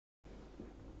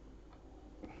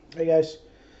Hey guys,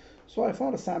 so I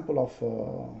found a sample of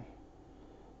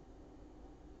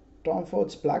Tom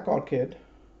Ford's Black Orchid.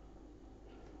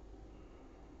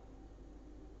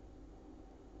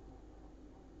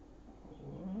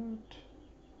 What?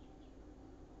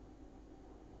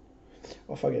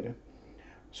 Oh, forget it.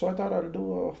 So I thought I'll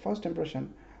do a first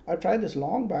impression. I tried this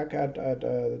long back at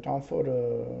the Tom Ford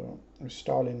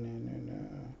stall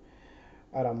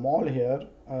at a mall here,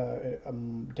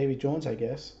 Davy Jones, I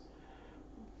guess.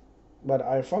 But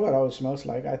I forgot how it smells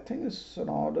like. I think it's an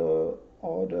order.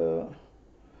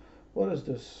 What is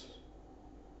this?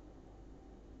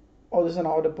 Oh, this is an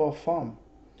order perfume.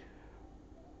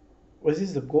 Was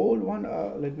this the gold one?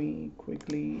 Let me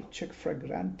quickly check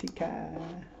Fragrantica.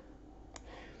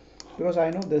 Because I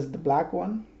know there's the black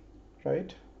one,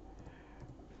 right?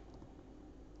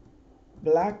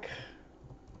 Black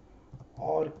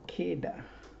Orchid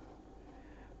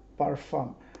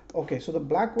Parfum. Okay, so the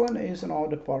black one is an eau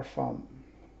de parfum,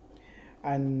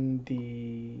 and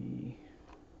the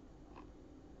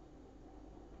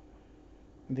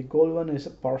gold one is a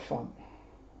parfum,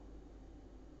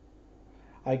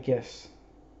 I guess.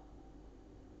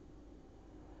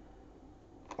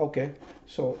 Okay,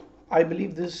 so I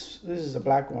believe this is the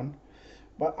black one,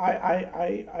 but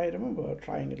I remember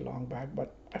trying it long back,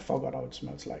 but I forgot how it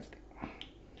smells like.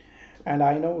 And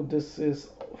I know this is,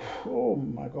 oh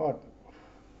my God,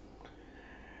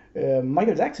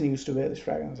 Michael Jackson used to wear this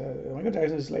fragrance. Michael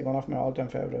Jackson is like one of my all-time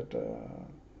favorite,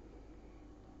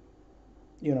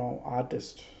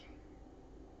 artist.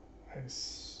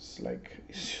 It's like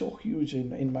so huge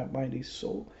in my mind. He's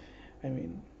so, I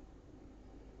mean,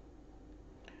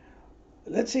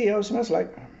 let's see how it smells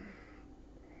like.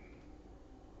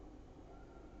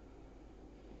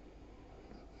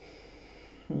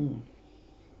 Hmm.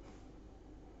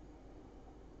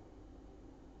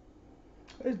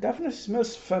 It definitely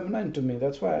smells feminine to me.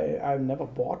 That's why I've never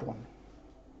bought one.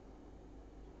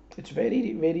 It's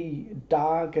very, very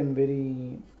dark and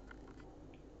very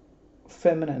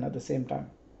feminine at the same time.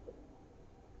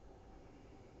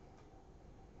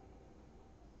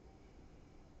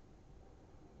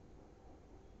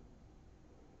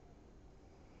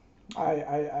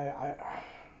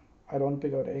 I don't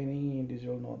pick out any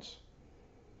individual notes.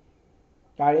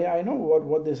 I know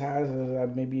what this has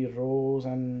is maybe rose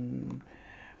and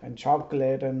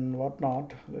chocolate and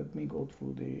whatnot. Let me go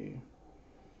through the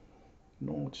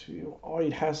notes. Oh,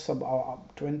 it has some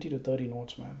 20 to 30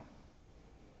 notes, man.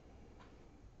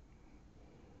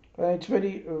 It's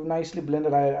very nicely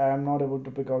blended. I am not able to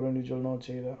pick out individual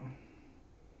notes either.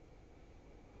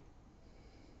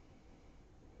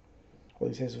 Well,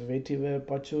 it says vetiver,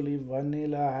 patchouli,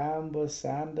 vanilla, amber,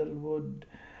 sandalwood,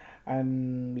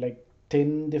 and like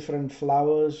 10 different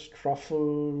flowers,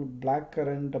 truffle,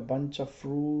 blackcurrant, a bunch of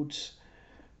fruits.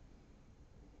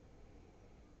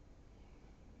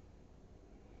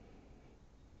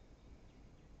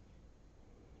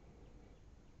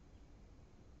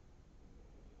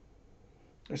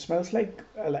 It smells like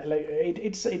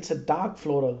it's a dark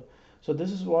floral. So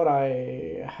this is what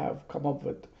I have come up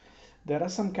with. There are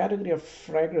some category of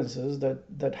fragrances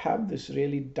that have this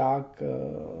really dark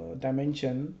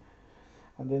dimension,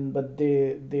 and then but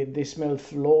they smell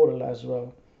floral as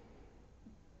well.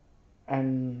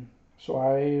 And so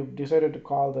I decided to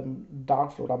call them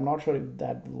dark floral. I'm not sure if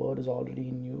that word is already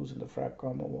in use in the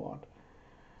fragcom or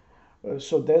what.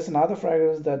 So there's another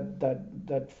fragrance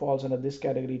that falls under this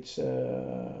category. It's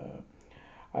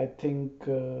I think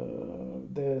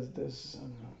there's this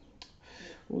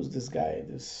who's this guy?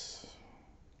 This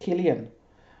Killian,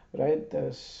 right?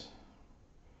 There's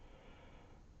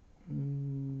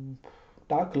mm,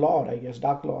 Dark Lord, I guess.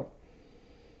 Dark Lord.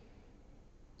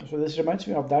 So this reminds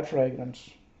me of that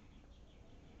fragrance.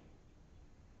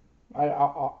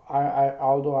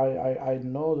 Although I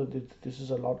know that this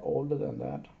is a lot older than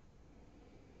that.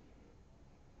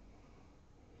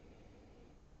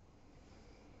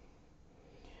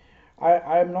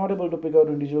 I'm not able to pick out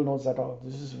individual notes at all.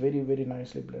 This is very, very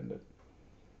nicely blended.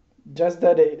 Just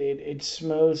that it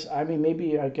smells. I mean,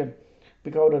 maybe I can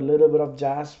pick out a little bit of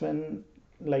jasmine,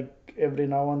 like every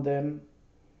now and then.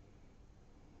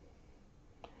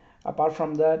 Apart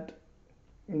from that,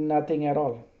 nothing at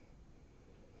all.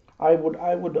 I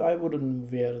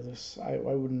wouldn't wear this. I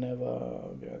would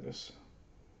never wear this.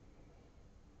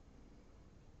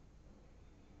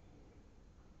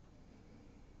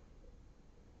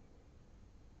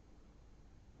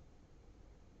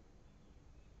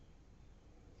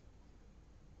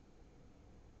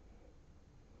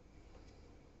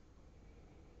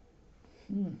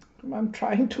 I'm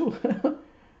trying to.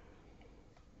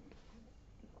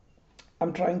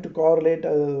 I'm trying to correlate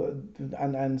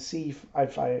and see if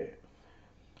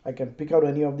I can pick out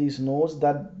any of these notes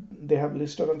that they have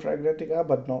listed on Fragrantica,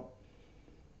 but no.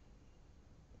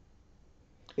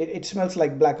 It smells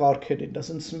like black orchid. It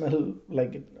doesn't smell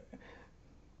like it.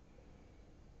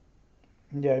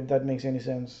 Yeah, if that makes any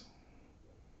sense.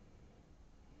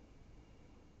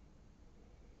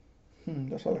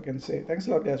 That's all I can say. Thanks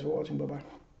a lot, guys, for watching. Bye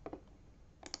bye.